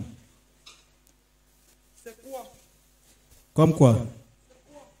maintenant. Comme quoi?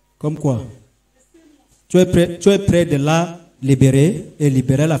 Comme quoi? Tu es prêt de la libérer et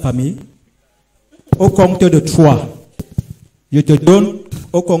libérer la famille? Au compte de 3. Je te donne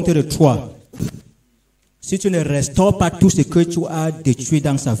au compte de 3. Si tu ne restaures pas tout ce que tu as détruit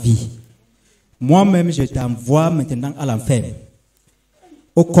dans sa vie, moi-même je t'envoie maintenant à l'enfer.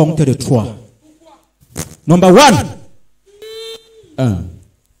 Au compte de 3. Number 1. 1.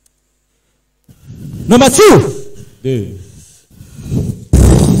 Number 2. 2.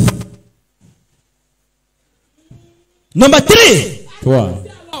 Number 3. 3.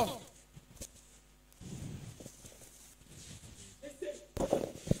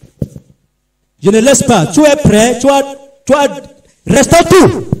 Je ne laisse pas. Tu es prêt. Tu as restaure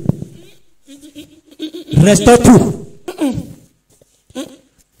tout. Restaure tout.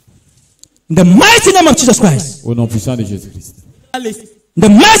 In the mighty name of Jesus Christ. Au nom puissant de Jésus-Christ. The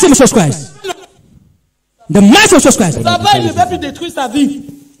mighty name of Jesus Christ. The mighty name of Jesus Christ. Papa, il ne veut plus détruire sa vie.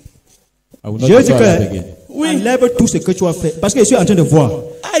 Je dis que enlève tout ce que tu as fait. Parce que je suis en train de voir.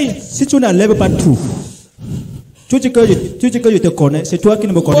 Si tu n'enlèves pas tout, tu dis que je te connais, c'est toi qui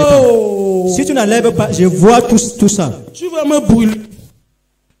ne me connais pas. Si tu n'enlèves pas, je vois tout ça. Tu vas me brûler.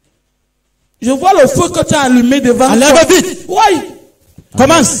 Je vois le feu que tu as allumé devant toi. Enlève vite. Oui.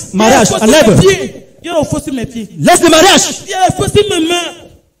 Commence. Mariage. Enlève. Il y a le feu sur mes pieds. Laisse le mariage. Il y a le feu sur mes mains.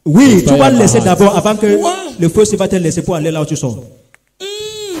 Oui, tu vas le laisser d'abord avant que le feu va te laisser pour aller là où tu sors.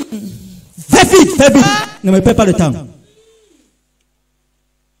 Fais vite, fais vite. Ne me perds pas le temps.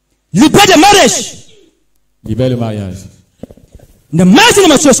 Libère le mariage. Libère le mariage. The mighty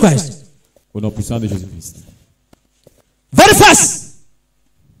name of Jesus Christ. Au nom puissant de Jésus-Christ. Very fast.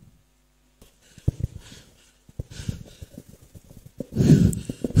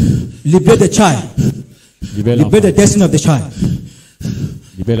 Libère the child. Libère the destiny of the child.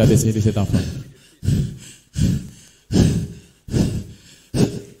 Libère la destinée de cet enfant.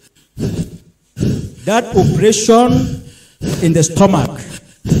 That operation in the stomach.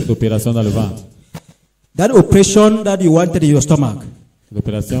 Cette opération dans le ventre. That operation that you wanted in your stomach.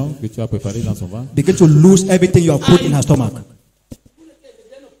 L'opération que tu as préparée dans son ventre. Begin to lose everything you have put in her stomach.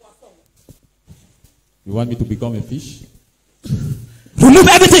 You want me to become a fish? Remove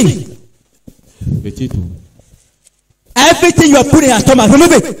everything. Retire tout. Everything you have put in her stomach,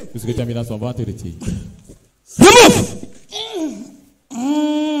 remove it. Tout ce que tu as mis dans son ventre, retire. Remove.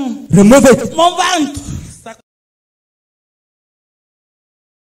 Remove it. Mon ventre.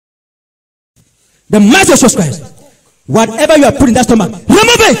 The mighty of Jesus Christ. Whatever you have put in that stomach,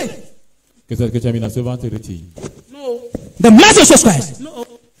 remove it. Que ce que tu as mis dans ce ventre, retire. No. The mighty of Jesus Christ. No.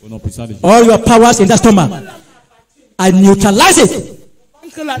 Au nom puissant de Jésus. All your powers in that stomach, I neutralize it.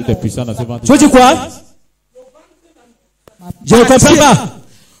 Tout est puissant dans ce ventre. Tu dis quoi? Je ne comprends pas.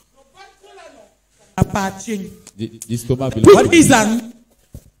 Appartient. L'estomac.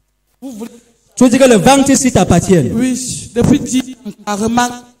 Tu dis que le ventre ici t'appartient. Oui, depuis 10 ans,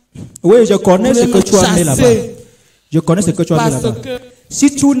 remarque. Oui, je connais ce que tu as mis là-bas. Je connais ce que tu as mis là-bas.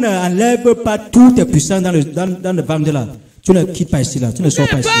 Si tu n'enlèves pas tout tes puissants dans le ventre là, tu ne quittes pas ici là, tu ne sors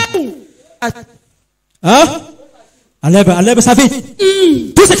pas ici. Hein? Enlève ça vite.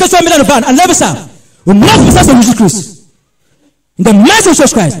 Tout ce que tu as mis dans le ventre, enlève ça. Au nom de Jésus-Christ. In the mighty of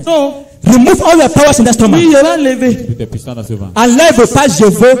Jesus Christ. No. Remove all your powers in that stomach. Oui, je vais enlever. Tout est puissant dans ce ventre. Enlève pas, je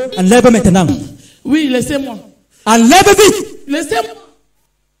veux, enlève maintenant. Oui, laissez-moi. Enlève vite. Laissez-moi.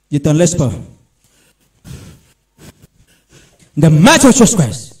 Je t'en laisse pas. In the mighty of Jesus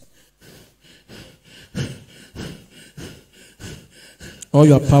Christ. All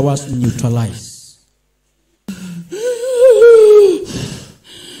your powers neutralize.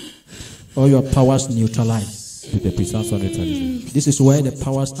 All your powers neutralize. Toutes les puissances sont neutralisées. This is where the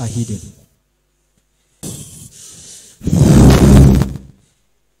powers are hidden.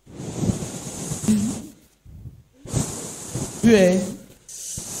 Puis,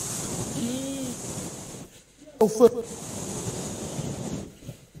 au feu.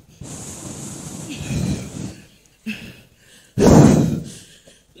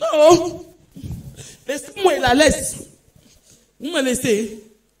 Non. Laissez-moi la laisse. Vous me laissez.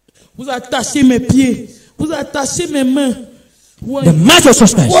 Vous attachez mes pieds. Vous attachez mes mains. Oui. The mighty of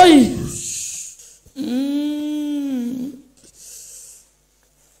Jesus Christ. Oui.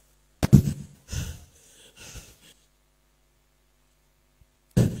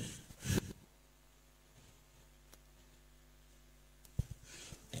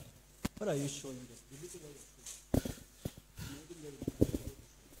 What are you showing this?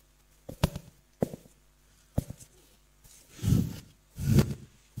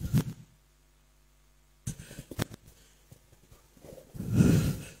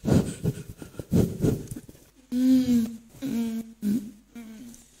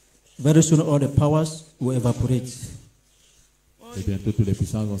 Very soon all the powers will evaporate. Et bientôt toutes les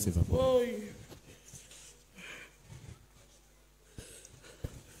puissances vont s'évaporer.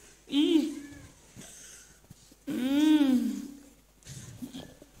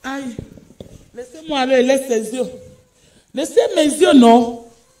 Laissez-moi aller et laisse ses yeux. Laissez mes yeux, non?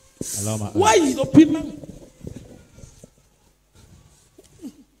 Why is open?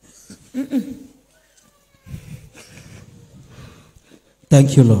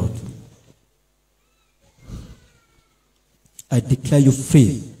 Thank you, Lord. I declare you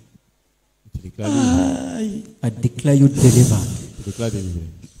free. I declare you delivered.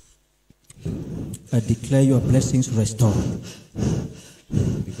 I declare your blessings restored.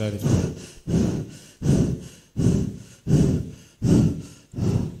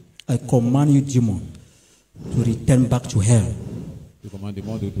 I command you, demon, to return back to hell.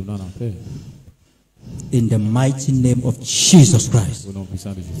 In the mighty name of Jesus Christ.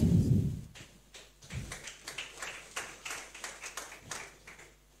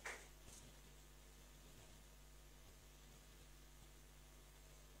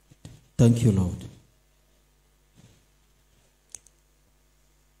 Thank you, Lord.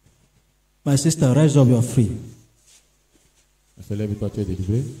 My sister, rise up, you are free.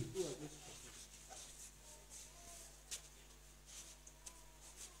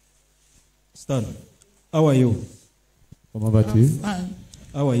 Stan, how are you? I'm fine.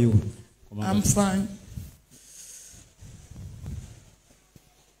 How are you? I'm fine.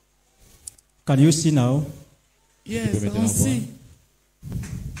 Can you see now? Yes, I can see.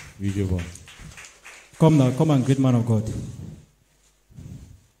 Come now, come and greet man of God.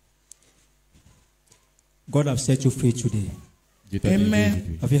 God has set you free today.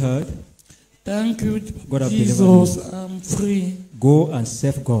 Amen. Have you heard? Thank you, God Jesus. I'm free. Go and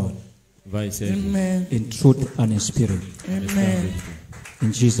serve God. Amen. In truth and in spirit. Amen.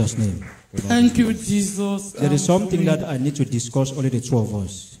 In Jesus' name. Thank you, Jesus. There is something that I need to discuss, only the two of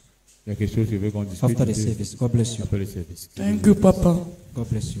us. After the service. God bless you. Thank you, Papa. God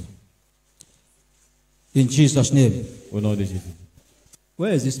bless you. In Jesus' name.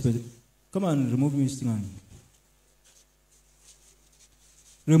 Where is this person? Come and remove this thing.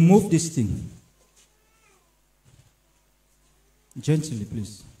 Remove this thing. Gently,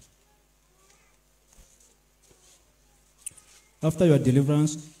 please. After your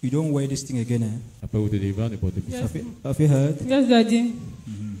deliverance, you don't wear this thing again. Eh? Yes. Have you heard? Yes, Daddy.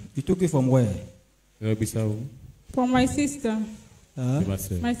 Mm-hmm. You took it from where? From my sister.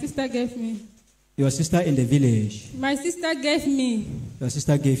 My sister gave me. Your sister in the village? My sister gave me. Your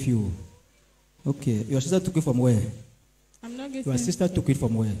sister gave you? Okay. Your sister took it from where? I'm not getting. Your sister took it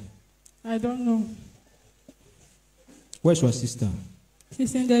from where? I don't know. Where's your sister?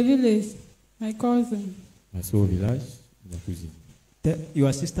 She's in the village. My cousin.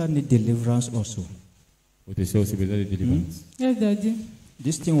 Your sister needs deliverance also. Yes, Daddy.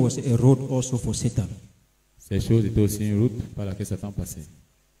 This thing was a road also for Satan. Ces choses étaient aussi une route par laquelle Satan passait.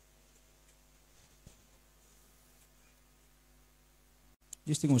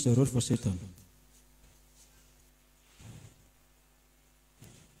 This thing was a road for Satan.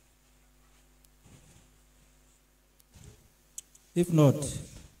 If not,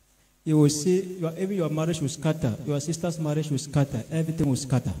 you will see even your marriage will scatter, your sister's marriage will scatter, everything will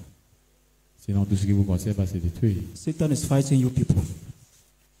scatter. Sinon, tout ce qui vous concerne va se détruire. Satan is fighting you people.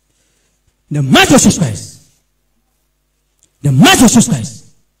 The might of Jesus Christ. The might of Jesus Christ.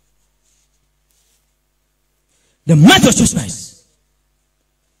 The might of Jesus Christ.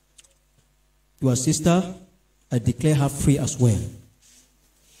 Your sister, I declare her free as well.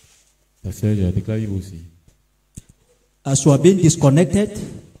 Ta sœur, je déclare aussi. As you are being disconnected,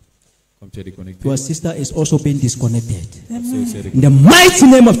 your sister is also being disconnected. In the mighty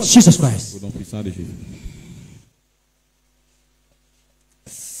name of Jesus Christ.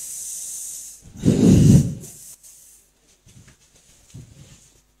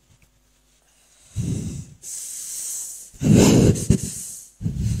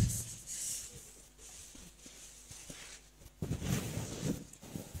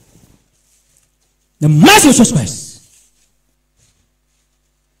 The mercy of Jesus Christ.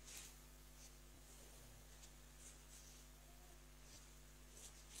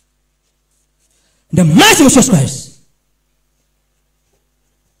 The mercy of Jesus Christ.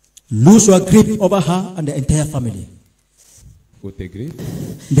 Lose your grip over her and the entire family.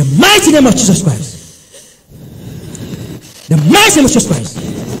 The mighty name of Jesus Christ. The mighty name of Jesus Christ.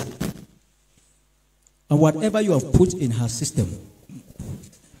 And whatever you have put in her system,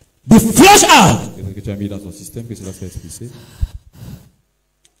 be flushed out.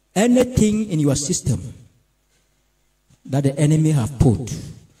 Anything in your system that the enemy have put,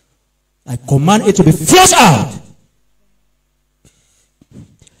 I command it to be flushed out.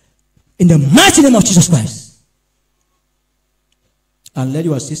 In the mighty name of Jesus Christ. And let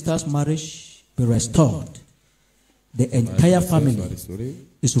your sister's marriage be restored. the entire family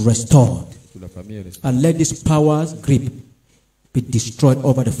is restored. And let this power's grip be destroyed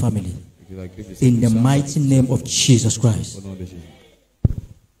over the family. In the mighty name of Jesus Christ.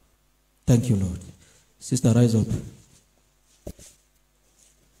 Thank you, Lord. Sister, rise up.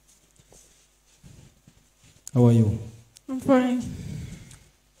 How are you? I'm fine.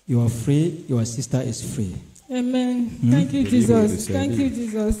 You are free. Your sister is free. Amen. Thank you, Jesus. Thank you,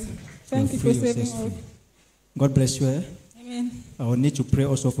 Jesus. Thank you for saving us. God bless you. Eh? Amen. I will need to pray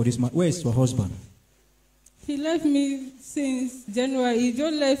also for this man. Where is your husband? He left me since January. He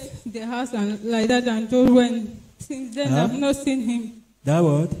just left the house and like that and just went. Since then, I've not seen him. That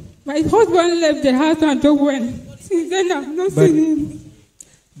what? My husband left the house and just went. Since then, I've not seen him.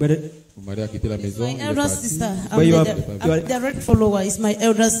 But My elder sister. I'm the direct follower. Is my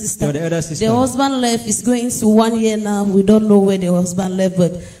elder sister. You're the elder sister. The husband left. It's going to 1 year now. We don't know where the husband left.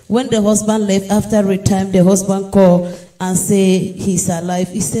 But when the husband left, after retirement, the husband called and say he's alive.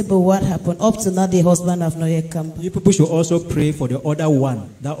 He said, but what happened? Up to now, the husband have not yet come. You people should also pray for the other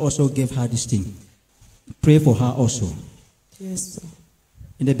one that also gave her this thing. Pray for her also. Yes, sir.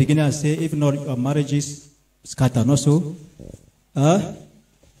 In the beginning, I say, if not, your marriage is scattered. Not so?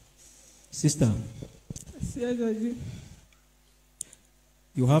 Sister,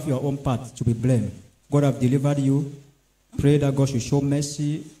 you have your own part to be blamed. God have delivered you. Pray that God should show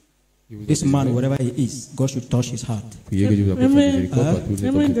mercy. This man, wherever he is, God should touch his heart.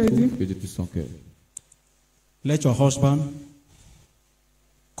 Let your husband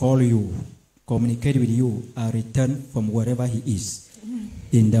call you, communicate with you, and return from wherever he is.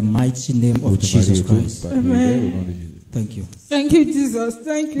 In the mighty name of Jesus Christ. Amen. Thank you. Thank you, Jesus.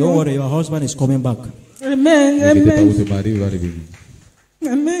 Thank you. Don't worry, your husband is coming back. Amen. Amen.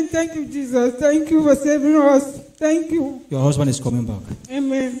 Amen. Thank you, Jesus. Thank you for saving us. Thank you. Your husband is coming back.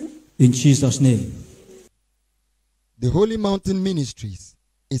 Amen. In Jesus' name. The Holy Mountain Ministries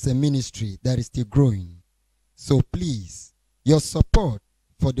is a ministry that is still growing. So please, your support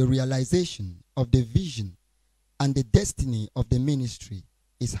for the realization of the vision and the destiny of the ministry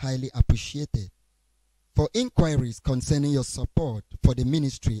is highly appreciated. For inquiries concerning your support for the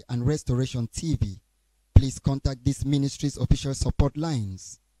ministry and Restoration TV, please contact this ministry's official support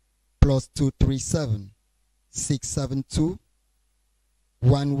lines, +237 672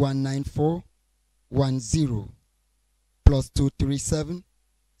 1194 10, +237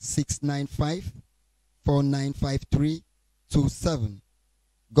 695 4953 27.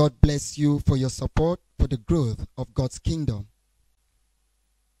 God bless you for your support for the growth of God's kingdom.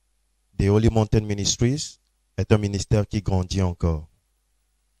 The Holy Mountain Ministries est un ministère qui grandit encore.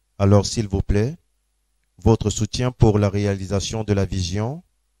 Alors, s'il vous plaît, votre soutien pour la réalisation de la vision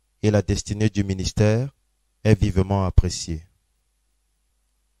et la destinée du ministère est vivement apprécié.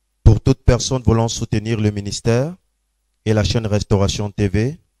 Pour toute personne voulant soutenir le ministère et la chaîne Restauration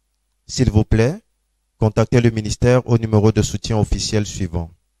TV, s'il vous plaît, contactez le ministère au numéro de soutien officiel suivant.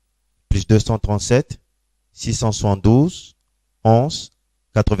 +237 672 11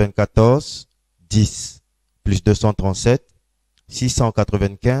 94 10, +237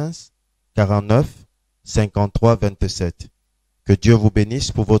 695 49 53 27. Que Dieu vous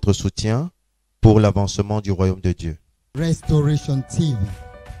bénisse pour votre soutien pour l'avancement du royaume de Dieu. Restoration TV,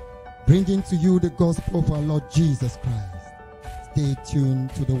 bringing to you the gospel of our Lord Jesus Christ. Stay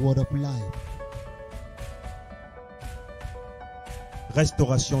tuned to the word of life.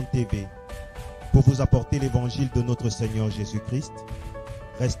 Restauration TV, pour vous apporter l'évangile de notre Seigneur Jésus-Christ.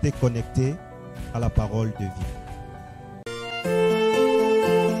 Restez connectés à la parole de vie.